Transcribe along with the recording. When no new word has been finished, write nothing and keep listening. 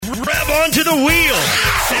onto the wheel,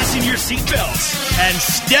 fasten your seatbelts, and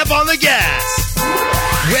step on the gas.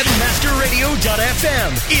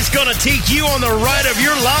 Webmasterradio.fm is going to take you on the ride of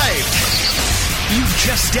your life. You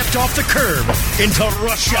just stepped off the curb into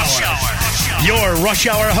Rush Hour. Your Rush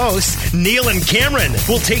Hour hosts, Neil and Cameron,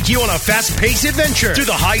 will take you on a fast-paced adventure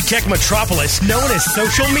through the high-tech metropolis known as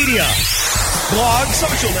social media. Blogs,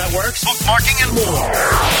 social networks, bookmarking, and more.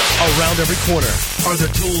 Around every corner are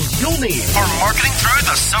the tools you'll need for marketing through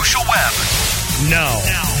the social web. Now,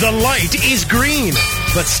 the light is green,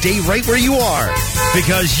 but stay right where you are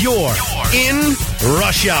because you're in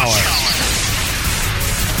Rush Hour.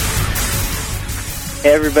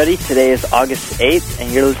 Hey everybody, today is August 8th,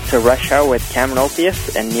 and you're listening to Rush Hour with Cameron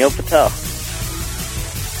Opius and Neil Patel.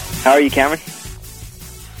 How are you, Cameron?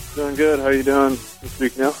 Doing good. How are you doing this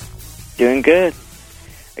week, Neil? Doing good.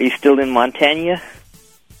 Are you still in Montana?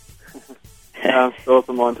 Yeah, I'm still up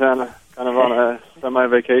in Montana, kind of on a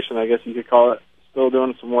semi-vacation, I guess you could call it. Still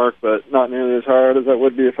doing some work, but not nearly as hard as I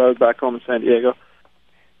would be if I was back home in San Diego.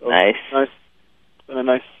 So, nice. It's been a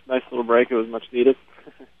nice little break. It was much needed.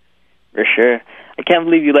 For sure. I can't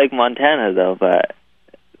believe you like Montana, though, but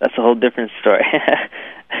that's a whole different story.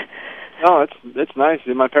 No, it's nice.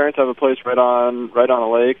 My parents have a place right on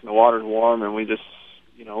a lake, and the water's warm, and we just,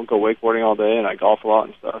 go wakeboarding all day, and I golf a lot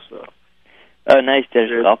and stuff. So. Oh, nice.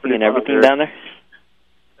 There's golfing and everything down there?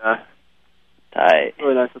 Yeah. Tight. It's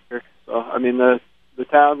really nice up here. So, the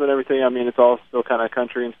towns and everything, it's all still kind of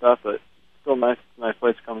country and stuff, but still nice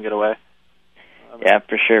place to come and get away. Yeah,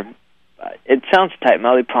 for sure. It sounds tight. My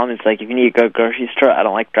only problem is, if you need to go to the grocery store, I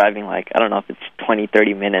don't like driving, I don't know if it's 20,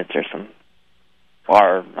 30 minutes or some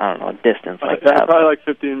far, distance like that. Probably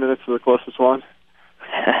 15 minutes to the closest one.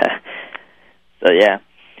 So, yeah.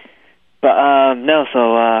 But,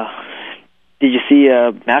 did you see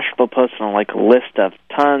Mashable posted on, a list of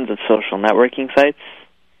tons of social networking sites?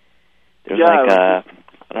 There's I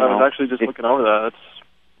was actually just looking over that.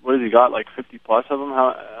 What has he got, 50 plus of them?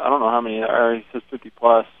 I don't know how many there are. He says 50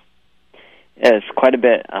 plus. Yeah, it's quite a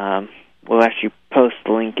bit. We'll actually post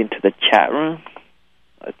the link into the chat room.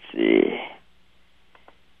 Let's see.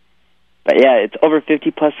 But yeah, it's over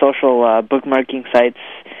 50 plus social bookmarking sites.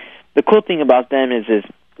 The cool thing about them is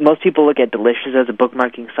most people look at Delicious as a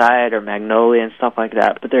bookmarking site or Magnolia and stuff like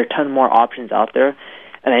that, but there are a ton more options out there.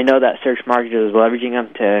 And I know that search marketers are leveraging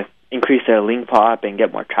them to increase their link pop and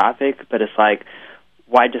get more traffic, but it's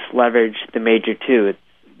why just leverage the major two? It's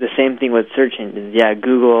the same thing with search engines. Yeah,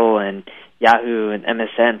 Google and Yahoo and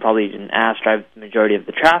MSN probably didn't drive the majority of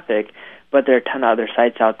the traffic, but there are a ton of other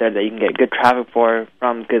sites out there that you can get good traffic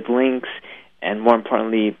from good links, and more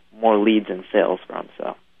importantly, more leads and sales from.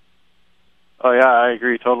 So. Oh yeah, I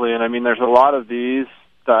agree totally. And there's a lot of these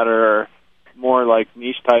that are more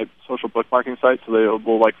niche type social bookmarking sites, so they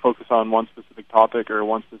will focus on one specific topic or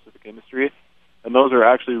one specific industry, and those are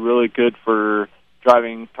actually really good for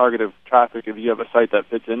driving targeted traffic if you have a site that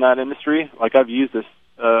fits in that industry. I've used this.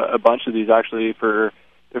 A bunch of these actually for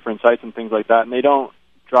different sites and things like that, and they don't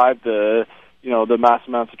drive the mass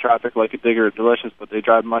amounts of traffic like a Digger or Delicious, but they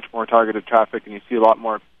drive much more targeted traffic, and you see a lot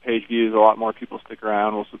more page views, a lot more people stick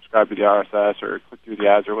around, will subscribe to the RSS or click through the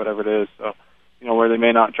ads or whatever it is. So, where they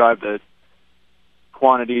may not drive the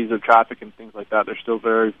quantities of traffic and things like that, they're still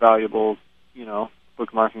very valuable,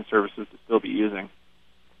 bookmarking services to still be using.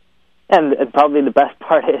 And probably the best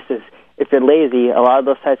part is if you're lazy, a lot of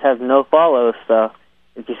those sites have no follows, so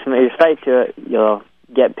if you submit your site to it, you'll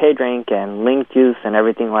get PageRank and link juice and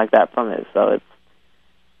everything like that from it. So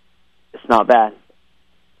it's not bad.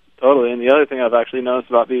 Totally. And the other thing I've actually noticed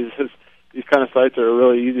about these is these kind of sites are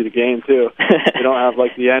really easy to game too. They don't have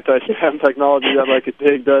the anti-spam technology that a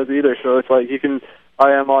Dig does either. So it's you can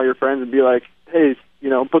IM all your friends and be like, hey,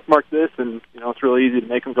 bookmark this, and it's really easy to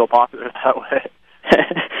make them go popular that way.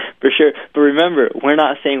 For sure. But remember, we're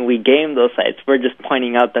not saying we game those sites. We're just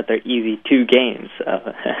pointing out that they're easy to game.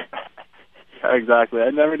 So. Exactly.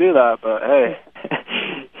 I'd never do that, but hey.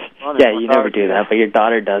 Yeah, you never do that, but your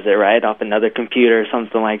daughter does it, right? Off another computer or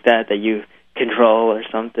something like that you control or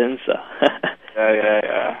something. So.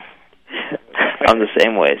 Yeah. I'm the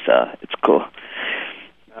same way, so it's cool.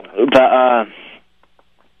 But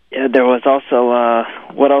yeah, there was also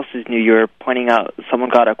what else is new? You were pointing out someone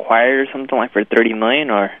got acquired or something for $30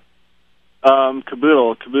 million, or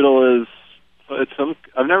Caboodle. Caboodle is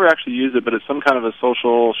I've never actually used it, but it's some kind of a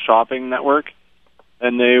social shopping network,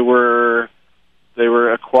 and they were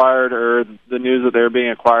acquired, or the news that they were being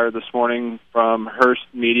acquired this morning from Hearst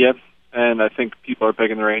Media, and I think people are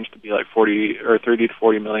picking the range to be $30 to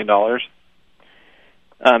 $40 million.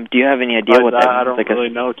 Do you have any idea what that means? I don't really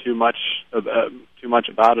know too much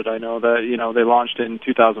about it. I know that they launched it in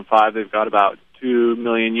 2005. They've got about 2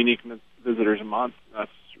 million unique visitors a month.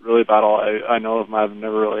 That's really about all I know of them. I've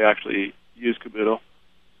never really actually used Caboodle.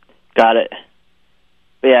 Got it.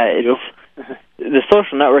 But yeah, it's the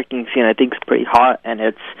social networking scene, I think, is pretty hot, and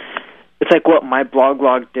it's like what my blog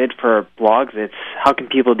did for blogs. It's how can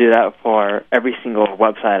people do that for every single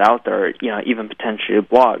website out there, even potentially a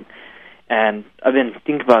blog. And I've been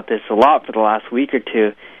thinking about this a lot for the last week or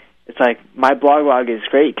two. It's like my blog is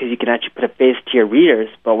great because you can actually put a face to your readers,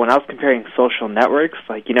 but when I was comparing social networks,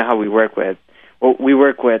 like how we work with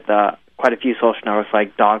quite a few social networks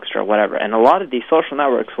like Dogster or whatever, and a lot of these social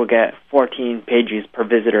networks will get 14 pages per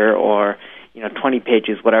visitor or 20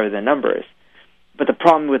 pages, whatever the number is. But the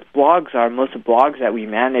problem with blogs are most of the blogs that we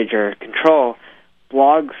manage or control,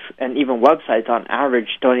 blogs and even websites on average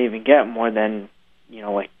don't even get more than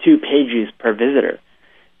 2 pages per visitor.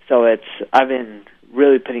 So I've been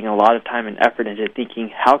really putting a lot of time and effort into thinking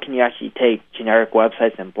how can you actually take generic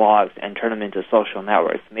websites and blogs and turn them into social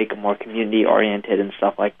networks, make them more community-oriented and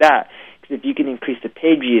stuff like that. Because if you can increase the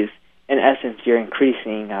page views, in essence, you're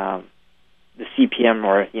increasing the CPM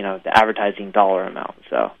or, the advertising dollar amount.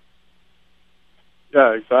 So.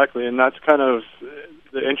 Yeah, exactly. And that's kind of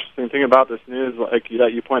the interesting thing about this news, like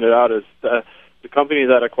that you pointed out, is that the company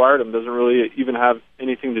that acquired them doesn't really even have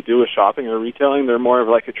anything to do with shopping or retailing. They're more of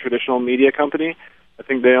like a traditional media company. I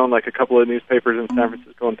think they own like a couple of newspapers in San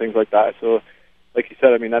Francisco and things like that. So, like you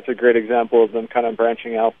said, I mean, that's a great example of them kind of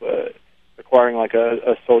branching out, acquiring like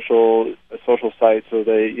a social site so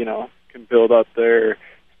they, can build up their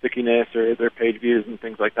stickiness or their page views and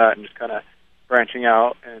things like that, and just kind of branching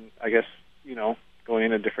out and I guess, going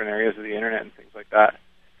into different areas of the internet and things like that.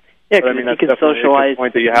 Yeah, because I mean, you can socialize.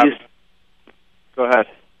 Point that you have. Go ahead.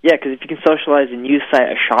 Yeah, because if you can socialize a news site,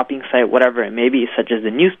 a shopping site, whatever it may be, such as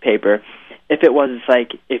the newspaper, if it was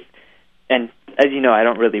like, and as you know, I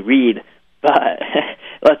don't really read, but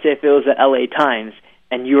let's say if it was the LA Times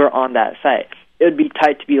and you were on that site, it would be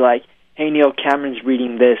tight to be like, hey, Neil Cameron's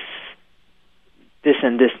reading this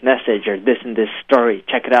and this message or this and this story,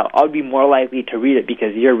 check it out. I'll be more likely to read it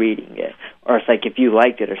because you're reading it. Or it's like if you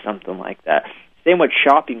liked it or something like that. Same with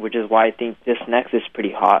shopping, which is why I think this next is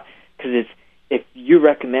pretty hot, because it's if you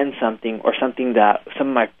recommend something or something that some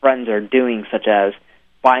of my friends are doing, such as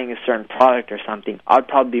buying a certain product or something, I'd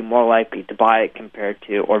probably be more likely to buy it compared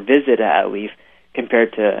to, or visit it at least,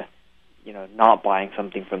 compared to, not buying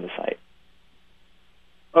something from the site.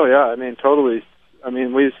 Oh, yeah, I mean, totally. I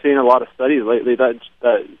mean, we've seen a lot of studies lately that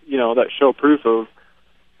show proof of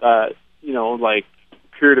that, like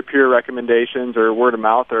peer-to-peer recommendations or word of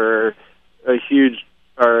mouth are a huge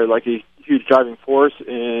driving force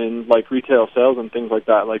in like retail sales and things like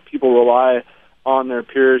that. Like people rely on their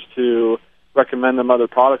peers to recommend them other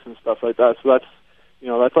products and stuff like that. So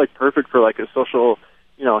that's like perfect for like a social,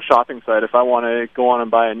 shopping site. If I want to go on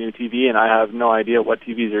and buy a new TV and I have no idea what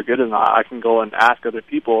TVs are good or not, I can go and ask other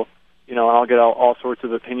people, and I'll get all sorts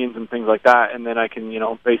of opinions and things like that. And then I can,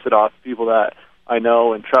 base it off people that I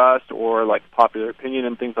know and trust, or like popular opinion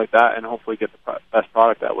and things like that, and hopefully get the best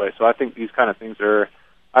product that way. So I think these kind of things are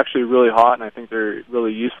actually really hot, and I think they're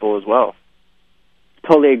really useful as well.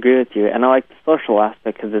 Totally agree with you, and I like the social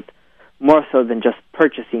aspect because it's more so than just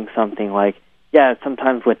purchasing something. Like, yeah,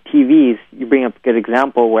 sometimes with TVs, you bring up a good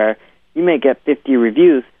example where you may get 50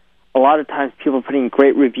 reviews. A lot of times people put in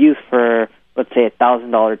great reviews for, let's say, a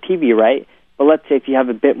 $1,000 TV, right? But let's say if you have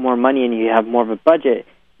a bit more money and you have more of a budget,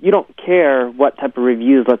 you don't care what type of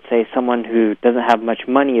reviews, let's say, someone who doesn't have much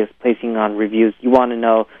money is placing on reviews. You want to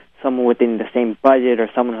know someone within the same budget or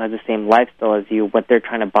someone who has the same lifestyle as you, what they're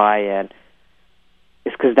trying to buy, and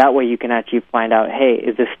it's because that way you can actually find out, hey,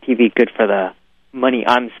 is this TV good for the money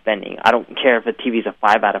I'm spending? I don't care if the TV's a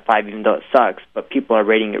 5 out of 5, even though it sucks, but people are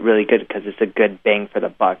rating it really good because it's a good bang for the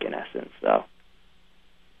buck, in essence. So.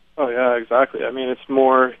 Oh, yeah, exactly. I mean, it's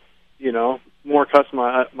more, more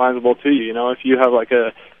customizable to you. If you have like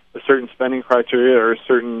a certain spending criteria or a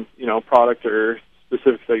certain, product or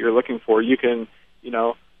specifics that you're looking for, you can,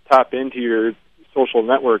 tap into your social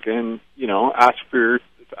network and,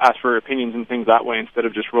 ask for opinions and things that way instead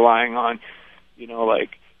of just relying on, like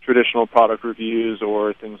traditional product reviews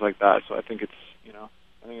or things like that. So I think it's,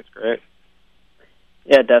 great.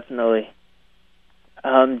 Yeah, definitely.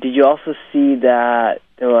 Did you also see that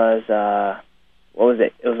there was, what was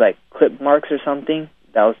it? It was like Clipmarks or something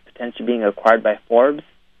that was potentially being acquired by Forbes?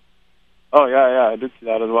 Oh, yeah, I did see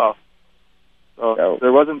that as well. So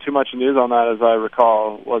there wasn't too much news on that, as I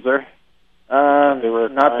recall, was there?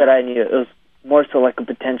 Not that I knew. It was more so like a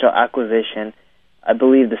potential acquisition. I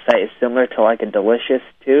believe the site is similar to like a Delicious,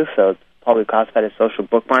 too, so it's probably classified as social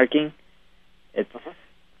bookmarking.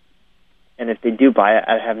 And if they do buy it,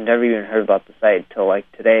 I have never even heard about the site till like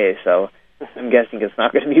today, so I'm guessing it's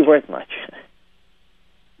not going to be worth much.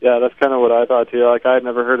 Yeah, that's kind of what I thought too. Like, I had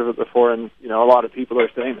never heard of it before, and a lot of people are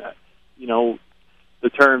saying that. The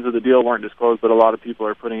terms of the deal weren't disclosed, but a lot of people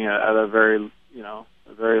are putting it at a very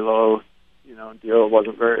low, deal. It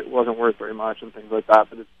wasn't worth very much and things like that.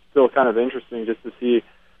 But it's still kind of interesting just to see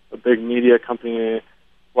a big media company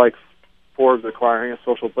like Forbes acquiring a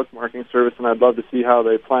social bookmarking service, and I'd love to see how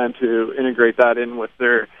they plan to integrate that in with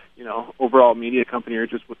their, overall media company or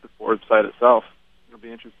just with the Forbes site itself. It'll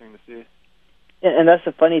be interesting to see. Yeah, and that's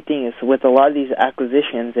the funny thing is with a lot of these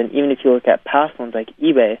acquisitions, and even if you look at past ones like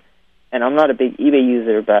eBay, and I'm not a big eBay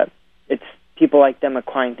user, but it's people like them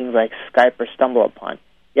acquiring things like Skype or StumbleUpon.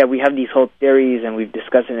 Yeah, we have these whole theories, and we've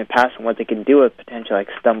discussed in the past on what they can do with potential like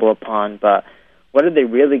StumbleUpon, but what are they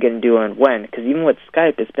really going to do and when? Because even with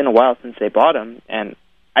Skype, it's been a while since they bought them, and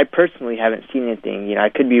I personally haven't seen anything. I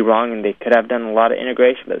could be wrong, and they could have done a lot of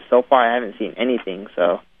integration, but so far I haven't seen anything.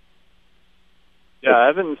 So. Yeah, I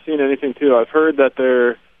haven't seen anything, too. I've heard that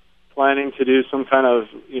they're planning to do some kind of,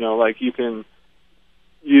 like you can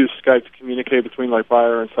use Skype to communicate between like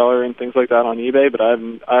buyer and seller and things like that on eBay, but I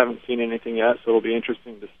haven't seen anything yet, so it'll be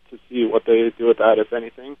interesting to see what they do with that, if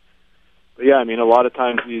anything. But yeah, a lot of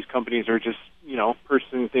times these companies are just,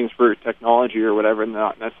 purchasing things for technology or whatever, and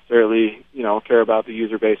not necessarily, care about the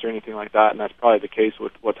user base or anything like that, and that's probably the case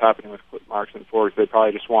with what's happening with Clipmarks and Forbes. They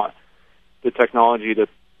probably just want the technology to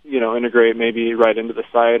integrate maybe right into the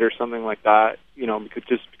site or something like that,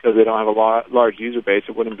 because they don't have a large user base,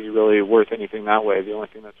 it wouldn't be really worth anything that way. The only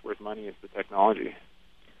thing that's worth money is the technology.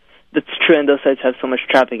 That's true, and those sites have so much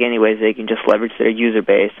traffic anyways, they can just leverage their user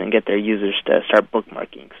base and get their users to start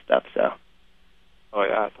bookmarking stuff, so. Oh,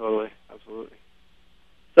 yeah, totally. Absolutely.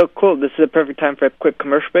 So, cool. This is a perfect time for a quick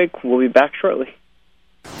commercial break. We'll be back shortly.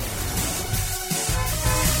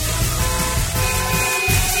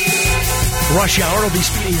 Rush Hour will be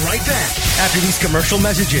speeding right back after these commercial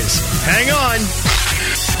messages. Hang on.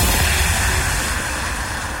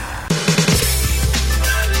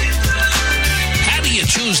 How do you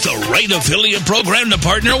choose the right affiliate program to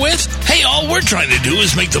partner with? Hey, all we're trying to do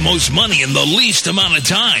is make the most money in the least amount of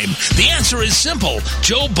time. The answer is simple.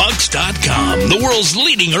 JoeBucks.com, the world's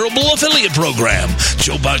leading herbal affiliate program.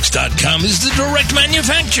 JoeBucks.com is the direct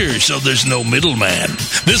manufacturer, so there's no middleman.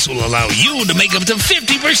 This will allow you to make up to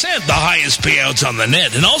 50% the highest payouts on the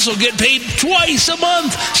net and also get paid twice a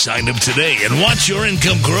month. Sign up today and watch your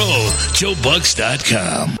income grow.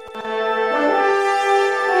 JoeBucks.com.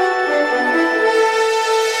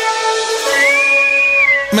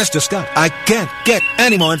 Mr. Scott, I can't get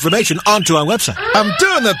any more information onto our website. I'm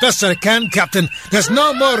doing the best I can, Captain. There's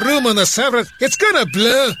no more room on the server. It's gonna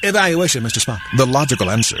blow. Evaluation, Mr. Spock. The logical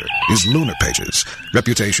answer is Lunar Pages.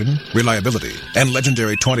 Reputation, reliability, and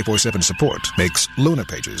legendary 24/7 support makes Lunar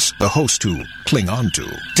Pages the host to cling on to.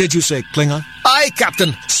 Did you say Klingon? Aye,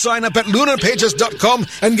 Captain. Sign up at lunarpages.com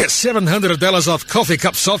and get $700 off coffee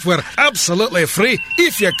cup software absolutely free.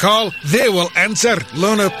 If you call, they will answer.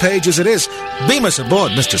 Lunar Pages it is. Beam us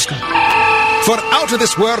aboard, Mr. Scott. For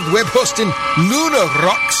out-of-this-world web hosting, Lunar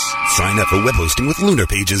rocks. Sign up for web hosting with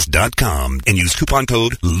lunarpages.com and use coupon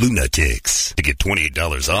code LUNATICS to get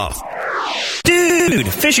 $28 off. Dude,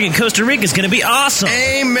 fishing in Costa Rica is going to be awesome.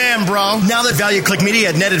 Amen, bro. Now that ValueClick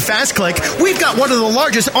Media had netted FastClick, we've got one of the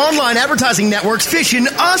largest online advertising networks fishing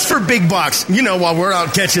us for big bucks. While we're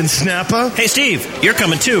out catching snapper. Hey, Steve, you're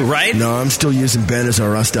coming too, right? No, I'm still using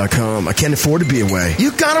BenazRUs.com. I can't afford to be away.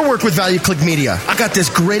 You gotta work with ValueClick Media. I got this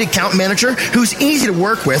great account manager who's easy to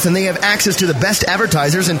work with, and they have access to the best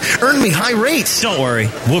advertisers and earn me high rates. Don't worry,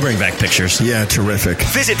 we'll bring back pictures. Yeah, terrific.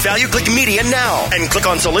 Visit ValueClick Media now and click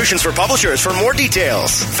on Solutions for Publishers for more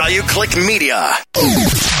details. ValueClick Media.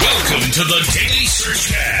 Welcome to the Daily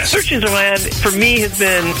Searchcast. Search Engine Land, for me, has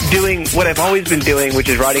been doing what I've always been doing, which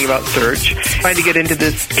is writing about search, trying to get into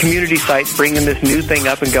this community site, bringing this new thing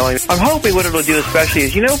up and going. I'm hoping what it'll do especially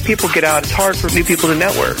is, people get out. It's hard for new people to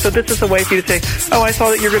network. So this is a way for you to say, oh, I saw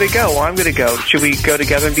that you're going to go. Well, I'm going to go. Should we go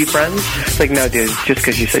together and be friends? It's like, no, dude, just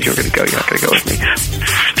because you said you were going to go, you're not going to go with me.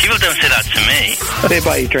 People don't say that to me. They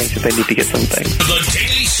buy you drinks if they need to get something. The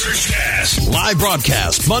Daily Searchcast. Live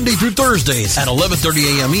broadcast Monday through Thursdays at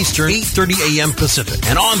 11:30 a.m. Eastern, 8:30 a.m. Pacific.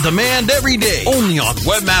 And on demand every day, only on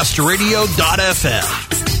WebmasterRadio.fm.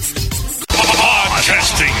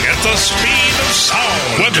 Podcasting at the speed of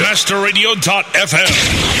sound. WebmasterRadio.fm.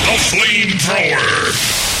 The flamethrower.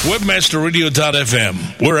 WebmasterRadio.fm.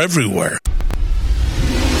 We're everywhere.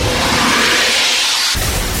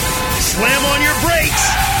 Slam on your brakes.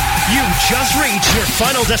 You've just reached your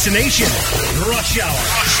final destination, Rush Hour,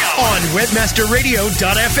 on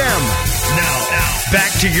WebmasterRadio.fm. Now,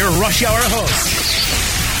 back to your Rush Host.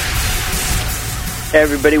 Hey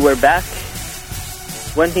everybody, we're back.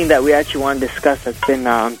 One thing that we actually want to discuss that's been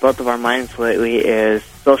on both of our minds lately is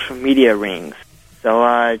social media rings. So,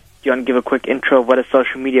 do you want to give a quick intro of what a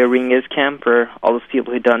social media ring is, Cam, for all those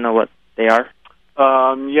people who don't know what they are?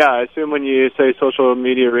 Yeah, I assume when you say social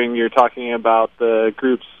media ring, you're talking about the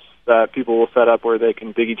groups that people will set up where they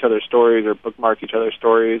can dig each other's stories or bookmark each other's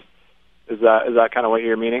stories. Is that kind of what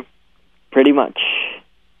you're meaning? Pretty much.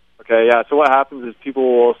 Okay, yeah. So what happens is people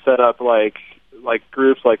will set up like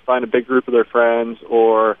groups, like find a big group of their friends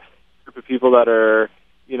or a group of people that are,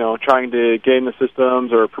 you know, trying to game the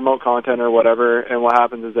systems or promote content or whatever. And what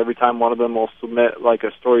happens is every time one of them will submit like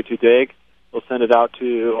a story to dig, they'll send it out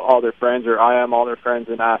to all their friends or IM all their friends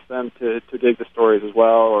and ask them to dig the stories as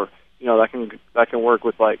well. Or, you know, that can work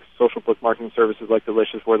with like social bookmarking services like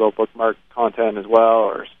Delicious, where they'll bookmark content as well,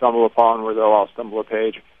 or Stumble Upon, where they'll all stumble a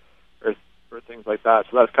page, or things like that.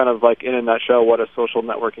 So that's kind of like in a nutshell what a social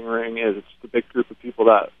networking ring is. It's the big group of people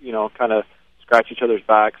that, you know, kind of scratch each other's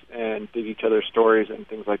backs and dig each other's stories and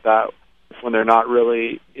things like that. When they're not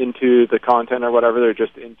really into the content or whatever, they're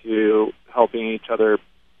just into helping each other,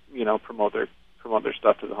 you know, promote their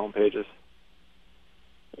stuff to the home pages.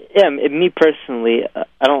 Yeah, me personally,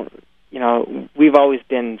 we've always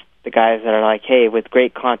been the guys that are like, hey, with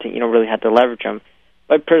great content, you don't really have to leverage them.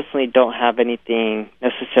 But I personally don't have anything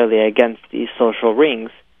necessarily against these social rings,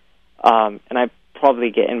 and I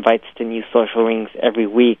probably get invites to new social rings every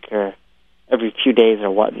week or every few days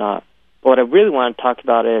or whatnot. But what I really want to talk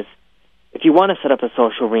about is, if you want to set up a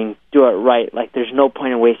social ring, do it right. Like, there's no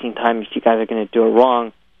point in wasting time if you guys are going to do it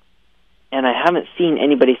wrong. And I haven't seen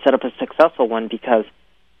anybody set up a successful one because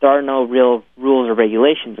there are no real rules or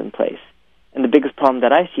regulations in place. And the biggest problem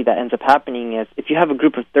that I see that ends up happening is if you have a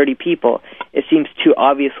group of 30 people, it seems too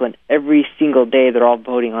obvious when every single day they're all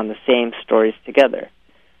voting on the same stories together.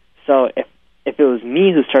 So if it was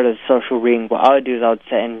me who started a social ring, what I would do is I would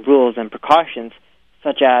set in rules and precautions,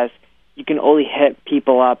 such as you can only hit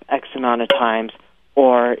people up X amount of times,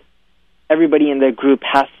 or everybody in the group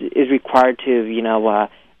is required to,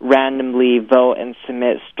 randomly vote and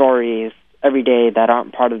submit stories every day that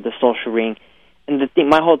aren't part of the social ring. And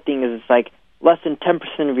my whole thing is, it's like, less than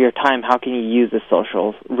 10% of your time, how can you use a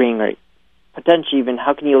social ring? Or potentially even,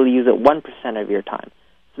 how can you only use it 1% of your time?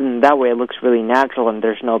 So in that way it looks really natural and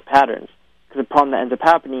there's no patterns. Because the problem that ends up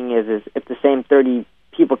happening is if the same 30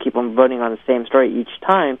 people keep on voting on the same story each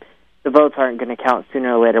time, the votes aren't going to count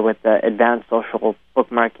sooner or later with the advanced social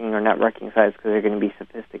bookmarking or networking sites because they're going to be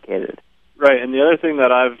sophisticated. Right, and the other thing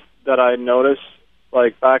that I noticed,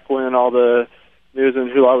 like back when all the news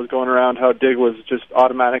and hula was going around, how Dig was just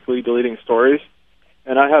automatically deleting stories,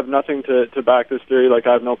 and I have nothing to back this theory. Like,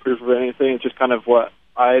 I have no proof of anything. It's just kind of what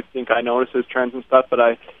I think I noticed as trends and stuff. But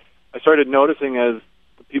I started noticing as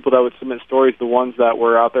the people that would submit stories, the ones that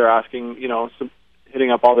were out there asking,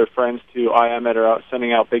 hitting up all their friends to IM it or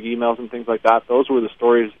sending out big emails and things like that, those were the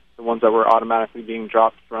stories, the ones that were automatically being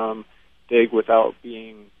dropped from Dig without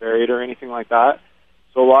being buried or anything like that.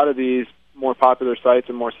 So a lot of these more popular sites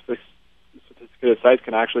and more sophisticated sites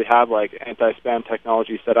can actually have like anti-spam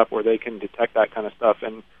technology set up where they can detect that kind of stuff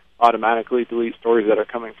and automatically delete stories that are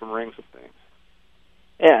coming from rings of things.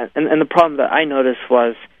 Yeah, and the problem that I noticed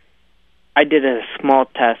was I did a small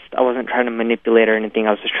test. I wasn't trying to manipulate or anything.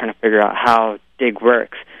 I was just trying to figure out how Dig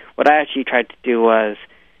works. What I actually tried to do was,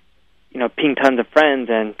 ping tons of friends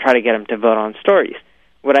and try to get them to vote on stories.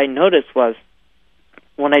 What I noticed was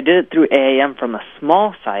when I did it through AAM from a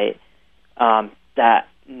small site that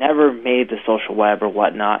never made the social web or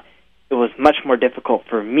whatnot, it was much more difficult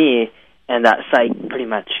for me, and that site pretty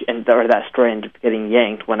much, or that story ended up getting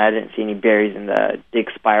yanked when I didn't see any berries in the Dig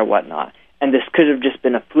spy or whatnot. And this could have just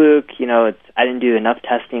been a fluke, I didn't do enough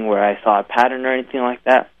testing where I saw a pattern or anything like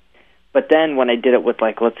that. But then when I did it with,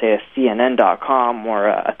 let's say a CNN.com or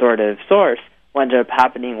an authoritative source, what ended up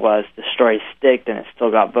happening was the story sticked and it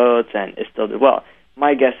still got votes and it still did well.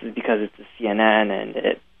 My guess is because it's a CNN and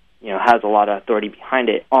it, has a lot of authority behind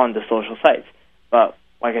it on the social sites. But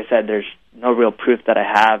like I said, there's no real proof that I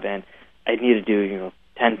have, and I need to do,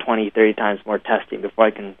 10, 20, 30 times more testing before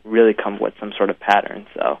I can really come up with some sort of pattern.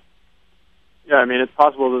 So, yeah, it's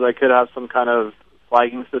possible that I could have some kind of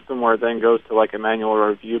flagging system where it then goes to a manual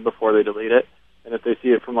review before they delete it. And if they see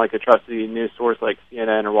it from a trusted news source like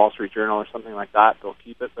CNN or Wall Street Journal or something like that, they'll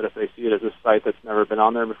keep it. But if they see it as a site that's never been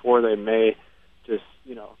on there before, they may just,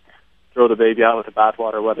 throw the baby out with the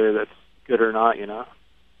bathwater, whether that's good or not,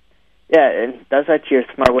 Yeah, and that's actually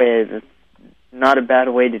a smart way. It's not a bad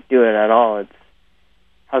way to do it at all. It's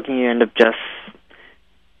how can you end up just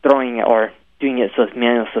throwing it or doing it so it's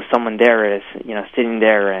manual, so someone there is, sitting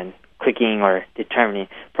there and clicking or determining.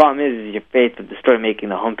 Problem is your faith of the story making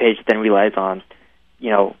the homepage then relies on,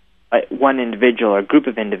 one individual or group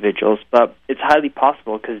of individuals, but it's highly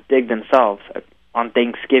possible because Dig themselves, on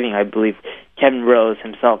Thanksgiving, I believe, Kevin Rose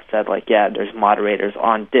himself said, like, yeah, there's moderators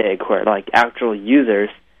on Dig who are, like, actual users,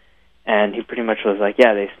 and he pretty much was like,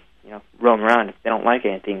 yeah, they roam around. If they don't like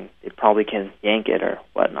anything, they probably can yank it or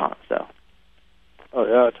whatnot, so. Oh,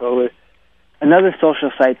 yeah, totally. Another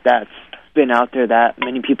social site that's been out there that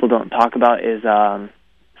many people don't talk about is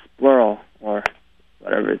Splurl, or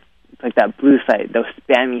whatever. It's like that blue site, the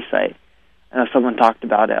spammy site. I know someone talked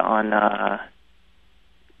about it on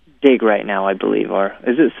Dig right now, I believe, or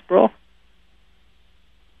is it Splurl?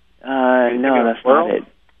 No, that's not it.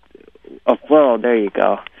 Oh, Splurl, there you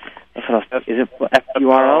go. That's what I was, is it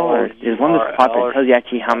FURL, or there's one that's popular that tells you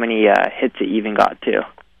actually how many hits it even got to.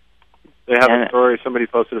 They have a story, somebody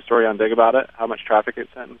posted a story on Dig about it, how much traffic it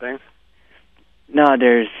sent and things? No,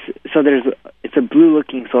 it's a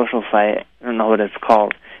blue-looking social site. I don't know what it's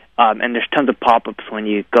called. And there's tons of pop-ups when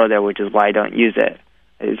you go there, which is why I don't use it.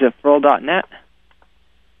 Is it Furl.net?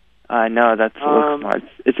 No, that's LookSmart.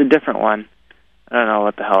 It's a different one. I don't know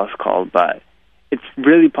what the hell it's called, but it's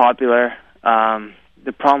really popular.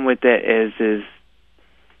 The problem with it is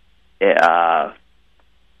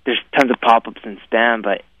there's tons of pop-ups and spam,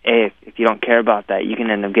 but if you don't care about that, you can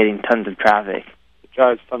end up getting tons of traffic. It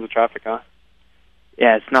drives tons of traffic, huh?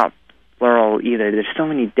 Yeah, it's not plural either. There's so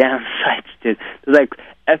many damn sites, dude. There's like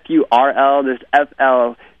FURL, there's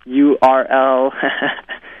FLURL.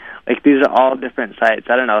 Like, these are all different sites.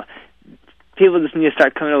 I don't know. People just need to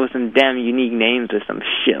start coming up with some damn unique names or some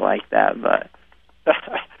shit like that, but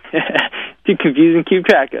too confusing to keep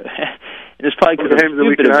track of. And it's probably because I'm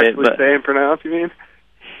stupid a bit, but say and pronounce, you mean?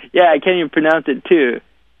 Yeah, I can't even pronounce it too.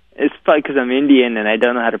 It's probably because I'm Indian and I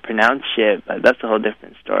don't know how to pronounce shit, but that's a whole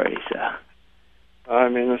different story. So, I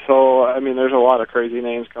mean, there's a lot of crazy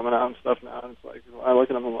names coming out and stuff now. And it's like, I look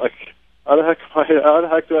at them and I'm like, how the heck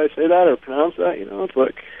do I say that or pronounce that? You know, it's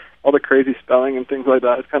like all the crazy spelling and things like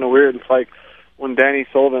that. It's kind of weird. It's like when Danny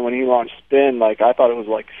Sullivan, when he launched Spin, like I thought it was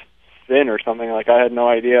like Spin or something. Like I had no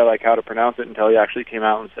idea like how to pronounce it until he actually came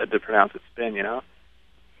out and said to pronounce it Spin. You know?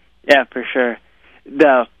 Yeah, for sure.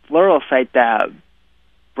 The Floral site that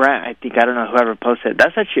Brent, I don't know whoever posted,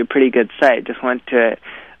 that's actually a pretty good site. Just went to it.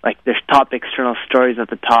 Like, there's top external stories at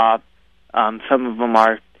the top. Some of them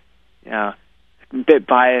are, a bit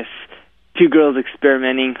biased. 2 girls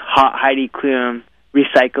experimenting, hot Heidi Klum,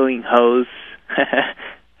 recycling hose.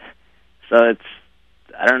 So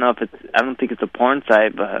I don't think it's a porn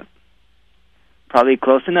site, but probably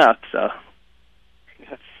close enough, so.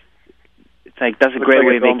 It's like, that's a great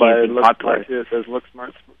way of making anything popular. It says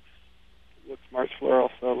LookSmart's Floral,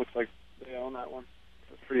 so it looks like they own that one.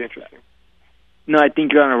 That's pretty interesting. No, I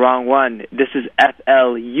think you're on the wrong one. This is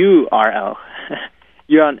FLURL.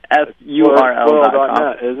 You're on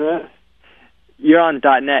FURL.com. Isn't it? You're on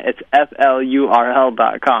 .net. It's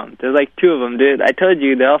FLURL.com. There's like 2 of them, dude. I told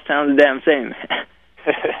you, they all sound the damn same.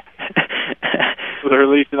 So they're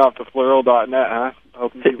releasing off the Floral.net, huh?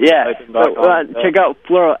 Yeah. Check out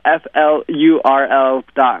Floral, FLURL.com.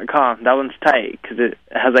 That one's tight because it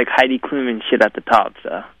has like Heidi Klum and shit at the top.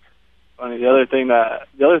 So. Funny. The other thing that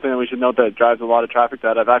we should note that drives a lot of traffic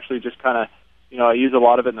that I've actually just kind of, I use a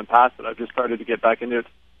lot of it in the past, but I've just started to get back into it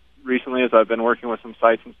recently as I've been working with some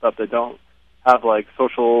sites and stuff that don't have like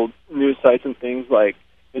social news sites and things like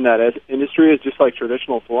in that industry. Is just like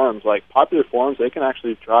traditional forums, like popular forums. They can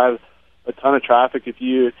actually drive a ton of traffic if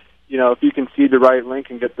you can seed the right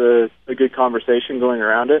link and get a good conversation going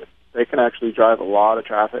around it. They can actually drive a lot of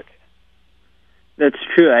traffic. That's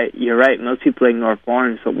true. You're right. Most people ignore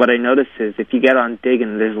forums, but what I notice is if you get on Dig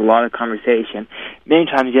and there's a lot of conversation, many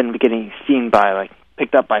times you end up getting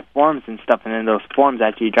picked up by forums and stuff, and then those forums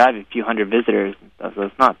actually drive a few hundred visitors and stuff, so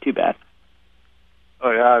it's not too bad.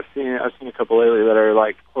 Oh yeah, I've seen a couple lately that are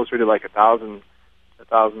like closer to like 1,000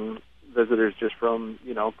 visitors just from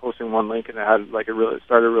posting one link, and it had like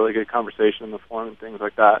started a really good conversation in the forum and things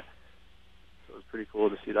like that. So it was pretty cool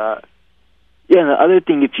to see that. Yeah, and the other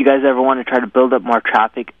thing, if you guys ever want to try to build up more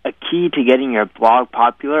traffic, a key to getting your blog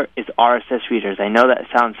popular is RSS readers. I know that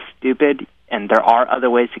sounds stupid, and there are other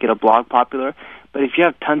ways to get a blog popular, but if you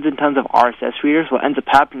have tons and tons of RSS readers, what ends up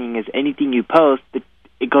happening is anything you post,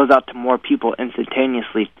 it goes out to more people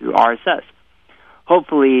instantaneously through RSS.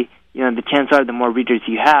 Hopefully, the chances are the more readers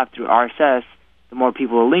you have through RSS, the more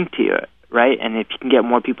people will link to it, right? And if you can get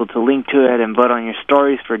more people to link to it and vote on your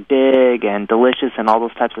stories for Dig and Delicious and all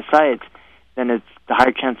those types of sites, then it's the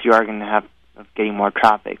higher chance you are going to have of getting more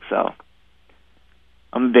traffic. So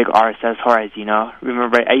I'm a big RSS whore, as you know.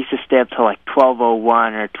 Remember, I used to stay up till like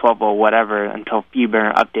 12:01 or 12:0 whatever until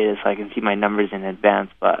FeedBurner updated so I can see my numbers in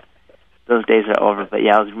advance, but those days are over. But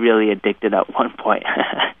yeah, I was really addicted at one point.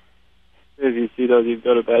 soon as you'd see those, you'd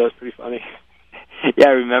go to bed. It was pretty funny. Yeah,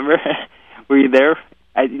 I remember. Were you there?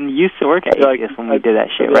 You used to work at ACS when we did that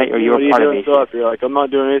shit, right? Or you were part of ACS? You're like, I'm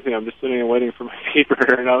not doing anything. I'm just sitting and waiting for my feed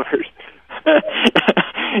burner numbers.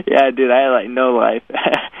 Yeah, dude, I had, like, no life.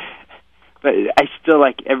 But I still,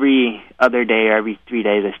 like, every other day or every 3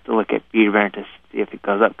 days, I still look at feed burner to see if it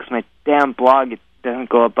goes up. Because my damn blog, it doesn't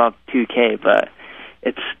go above 2K, but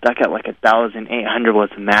it's stuck at, like, 1,800 was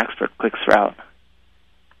the max for ClickSroute.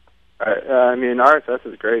 Right. I mean, RSS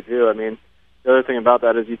is great, too. I mean, the other thing about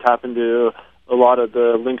that is you tap into a lot of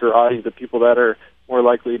the linker audience, the people that are more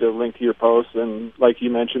likely to link to your posts and, like you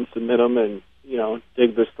mentioned, submit them and, you know,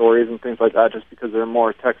 dig the stories and things like that just because they're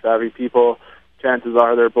more tech-savvy people. Chances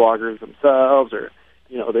are they're bloggers themselves or,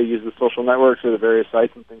 you know, they use the social networks or the various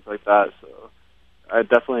sites and things like that. So I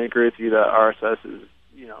definitely agree with you that RSS is,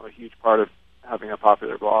 you know, a huge part of having a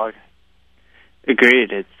popular blog.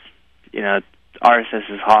 Agreed. It's, you know, RSS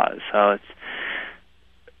is hot, so it's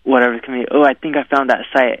whatever can be. Oh, I think I found that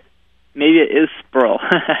site. Maybe it is Sperl.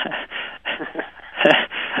 I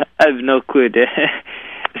have no clue, dude.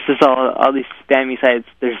 It's just all these spammy sites.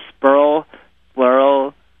 There's Sperl,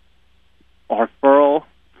 Plural, or Plural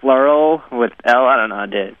with L. I don't know,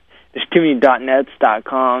 dude. There's too many .nets,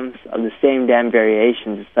 .coms of the same damn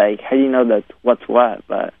variations. It's like, how do you know that's what's what?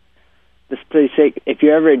 But it's pretty sick. If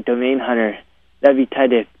you're ever a domain hunter, that'd be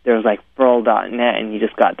tight if there was like Pearl.net and you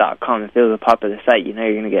just got .com. If it was a popular site, you know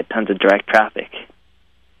you're going to get tons of direct traffic.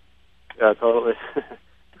 Yeah, totally.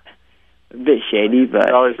 A bit shady, but...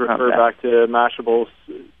 I always refer back to Mashable's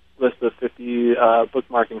list of 50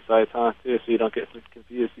 bookmarking sites, huh, too, so you don't get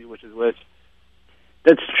confused, see which is which.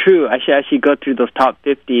 That's true. I should actually go through those top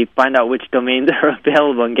 50, find out which domains are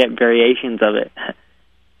available, and get variations of it.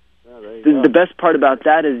 The best part about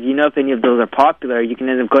that is, you know, if any of those are popular, you can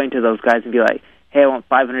end up going to those guys and be like, hey, I want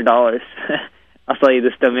 $500. I'll sell you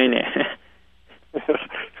this domain name.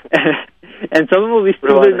 And someone will be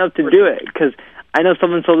stupid enough to do it, because I know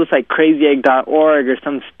someone sold this like crazyegg.org or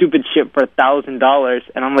some stupid shit for $1,000,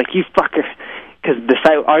 and I'm like, you fucker, because the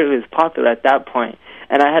site already was popular at that point,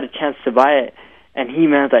 and I had a chance to buy it, and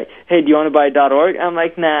man's like, hey, do you want to buy .org? I'm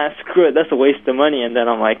like, nah, screw it, that's a waste of money, and then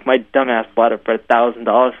I'm like, my dumbass bought it for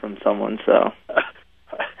 $1,000 from someone, so...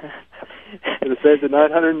 It saved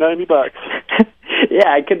 $990. Yeah,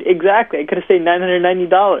 I could have saved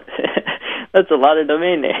 $990. That's a lot of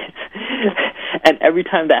domain names. And every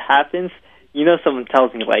time that happens, you know, someone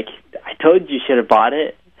tells me, like, I told you should have bought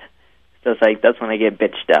it. So it's like, that's when I get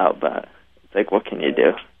bitched out, but it's like, what can you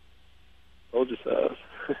do? Told you so.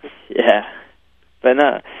 Yeah. But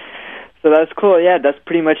no. So that's cool. Yeah, that's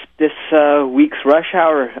pretty much this week's Rush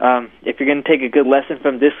Hour. If you're going to take a good lesson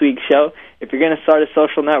from this week's show, if you're going to start a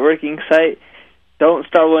social networking site, don't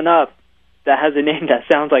start one up that has a name that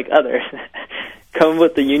sounds like others. Come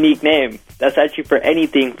with a unique name. That's actually for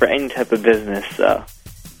anything, for any type of business. So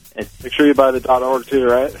make sure you buy the .org too,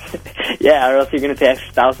 right? Yeah, or else you're going to pay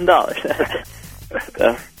extra $1,000.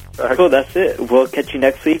 So, cool, that's it. We'll catch you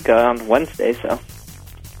next week on Wednesday, so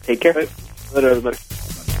take care. Later, everybody.